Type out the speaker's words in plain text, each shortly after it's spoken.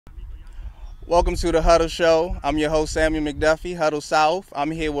Welcome to the Huddle Show. I'm your host, Samuel McDuffie, Huddle South.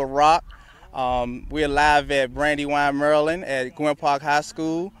 I'm here with Rock. We're live at Brandywine, Maryland at Gwynn Park High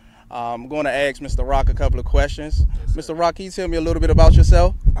School. I'm going to ask Mr. Rock a couple of questions. Mr. Rock, can you tell me a little bit about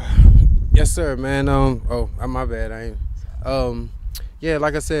yourself? Yes, sir, man. My bad. Yeah,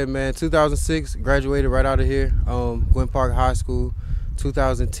 like I said, man, 2006, graduated right out of here, Gwynn Park High School.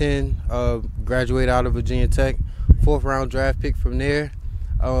 2010, graduated out of Virginia Tech, 4th round draft pick from there.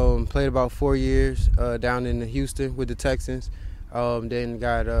 Played about 4 years down in Houston with the Texans. Then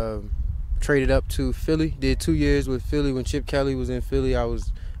got traded up to Philly. Did 2 years with Philly when Chip Kelly was in Philly. I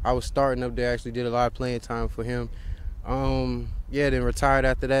was starting up there. Actually, did a lot of playing time for him. Then retired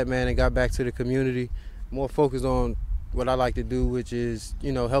after that, man, and got back to the community. More focused on what I like to do, which is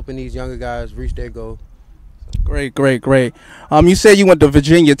helping these younger guys reach their goal. Great. You said you went to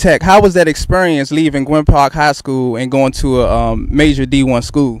Virginia Tech. How was that experience leaving Gwynn Park High School and going to a major D1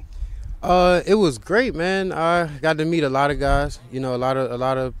 school? It was great, man. I got to meet a lot of guys. A lot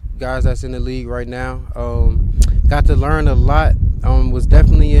of guys that's in the league right now. Got to learn a lot. Was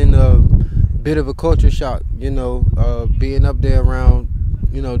definitely in a bit of a culture shock. Being up there around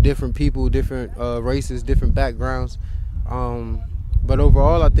different people, different races, different backgrounds. But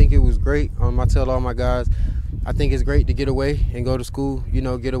overall, I think it was great. I tell all my guys, I think it's great to get away and go to school,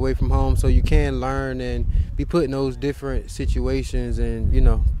 get away from home so you can learn and be put in those different situations and,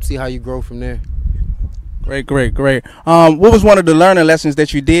 see how you grow from there. Great. What was one of the learning lessons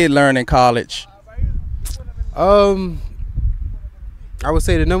that you did learn in college? I would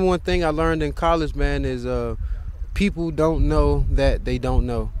say the number one thing I learned in college, man, is people don't know that they don't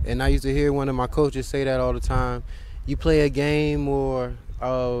know. And I used to hear one of my coaches say that all the time. You play a game or,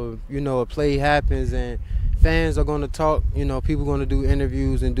 a play happens and fans are going to talk, people are going to do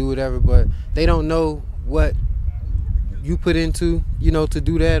interviews and do whatever, but they don't know what you put into, to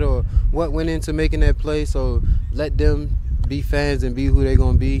do that or what went into making that play. So let them be fans and be who they're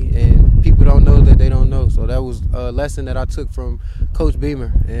going to be. And people don't know that they don't know. So that was a lesson that I took from Coach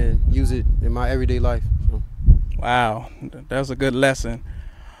Beamer and use it in my everyday life. So. Wow, that was a good lesson.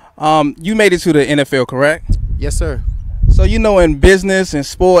 You made it to the NFL, correct? Yes, sir. So, in business and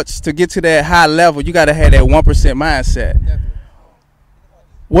sports, to get to that high level, you got to have that 1% mindset.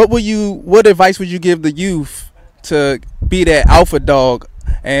 Definitely. What advice would you give the youth to be that alpha dog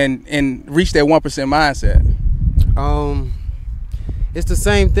and reach that 1% mindset? It's the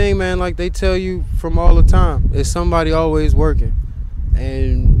same thing, man, like they tell you from all the time. It's somebody always working.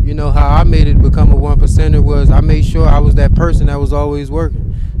 And how I made it become a 1%er was I made sure I was that person that was always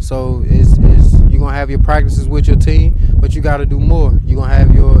working. So you're gonna have your practices with your team, but you gotta do more. You're gonna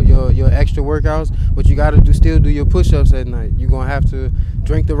have your extra workouts, but you gotta still do your push-ups at night. You're gonna have to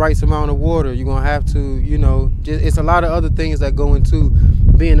drink the right amount of water. You're gonna have to, it's a lot of other things that go into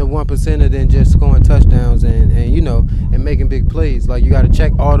being a 1%er than just scoring touchdowns and making big plays. Like you gotta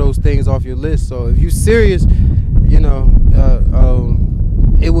check all those things off your list. So if you're serious,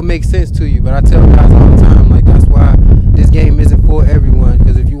 it would make sense to you. But I tell guys all the time, like that's why this game isn't for everyone.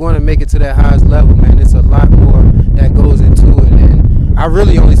 Because if you want to make it to that highest level, man, it's a lot more that goes into it. And I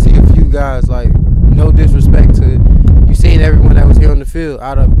really only see a few guys, like no disrespect to you seeing everyone that was here on the field.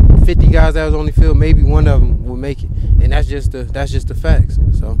 Out of 50 guys that was on the field, maybe one of them will make it. And that's just the facts.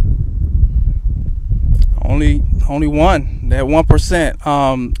 So only one, that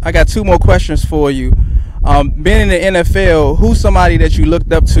 1%. I got two more questions for you. Being in the NFL, who's somebody that you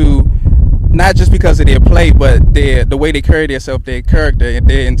looked up to, not just because of their play, but the way they carry themselves, their character, and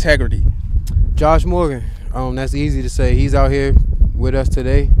their integrity? Josh Morgan. That's easy to say. He's out here with us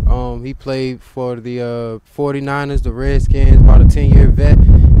today. He played for the 49ers, the Redskins, about a 10-year vet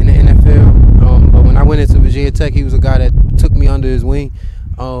in the NFL. But when I went into Virginia Tech, he was a guy that took me under his wing.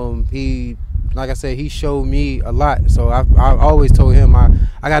 Like I said, he showed me a lot. So I always told him I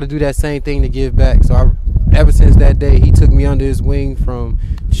got to do that same thing to give back. So ever since that day, he took me under his wing, from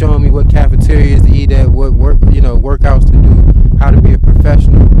showing me what cafeterias to eat at, what workouts to do, how to be a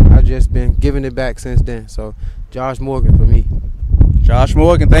professional. I've just been giving it back since then. So Josh Morgan for me. Josh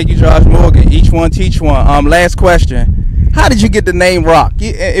Morgan. Thank you, Josh Morgan. Each one teach one. Last question. How did you get the name Rock?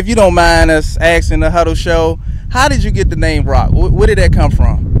 If you don't mind us asking the Huddle Show, how did you get the name Rock? Where did that come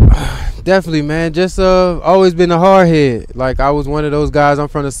from? Definitely, man. Just always been a hard head. Like I was one of those guys. I'm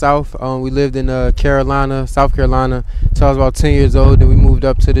from the South. We lived in South Carolina, till I was about 10 years old. Then we moved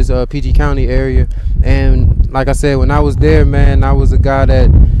up to this PG County area. And like I said, when I was there, man, I was a guy that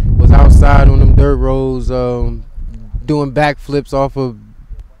was outside on them dirt roads, doing backflips off of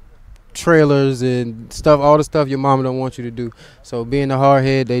trailers and stuff, all the stuff your mama don't want you to do. So being a hard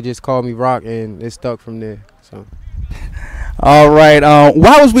head, they just called me Rock, and it stuck from there. So. All right.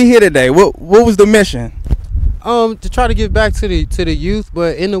 Why was we here today? What was the mission? To try to give back to the youth,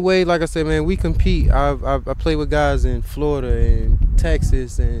 but in a way, like I said, man, we compete. I play with guys in Florida and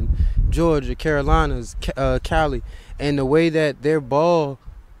Texas and Georgia, Carolinas, Cali, and the way that their ball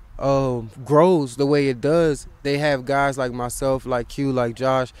grows the way it does, they have guys like myself, like Q, like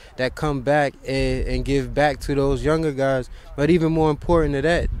Josh, that come back and give back to those younger guys. But even more important than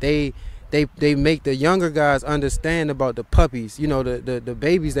that, they make the younger guys understand about the puppies, the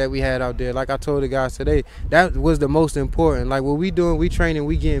babies that we had out there. Like I told the guys today, that was the most important. Like what we doing, we training,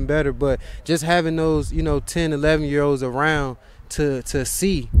 we getting better, but just having those 10, 11-year-olds around to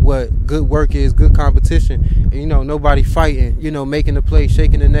see what good work is, good competition, and, nobody fighting, making the play,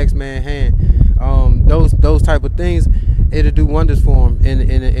 shaking the next man's hand, those type of things, it'll do wonders for them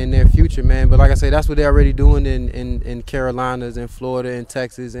in their future, man. But like I say, that's what they're already doing in Carolinas and Florida and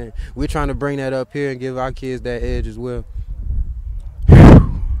Texas, and we're trying to bring that up here and give our kids that edge as well.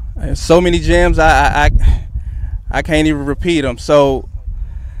 So many gems, I can't even repeat them. So,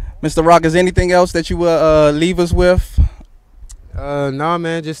 Mr. Rock, is anything else that you will leave us with? Nah,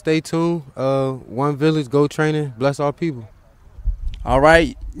 man, just stay tuned. 1Village, go training, bless our people. All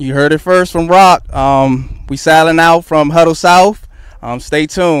right, you heard it first from Rock. We silent out from Huddle South. Stay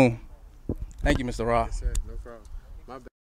tuned. Thank you, Mr. Rock. Yes, sir.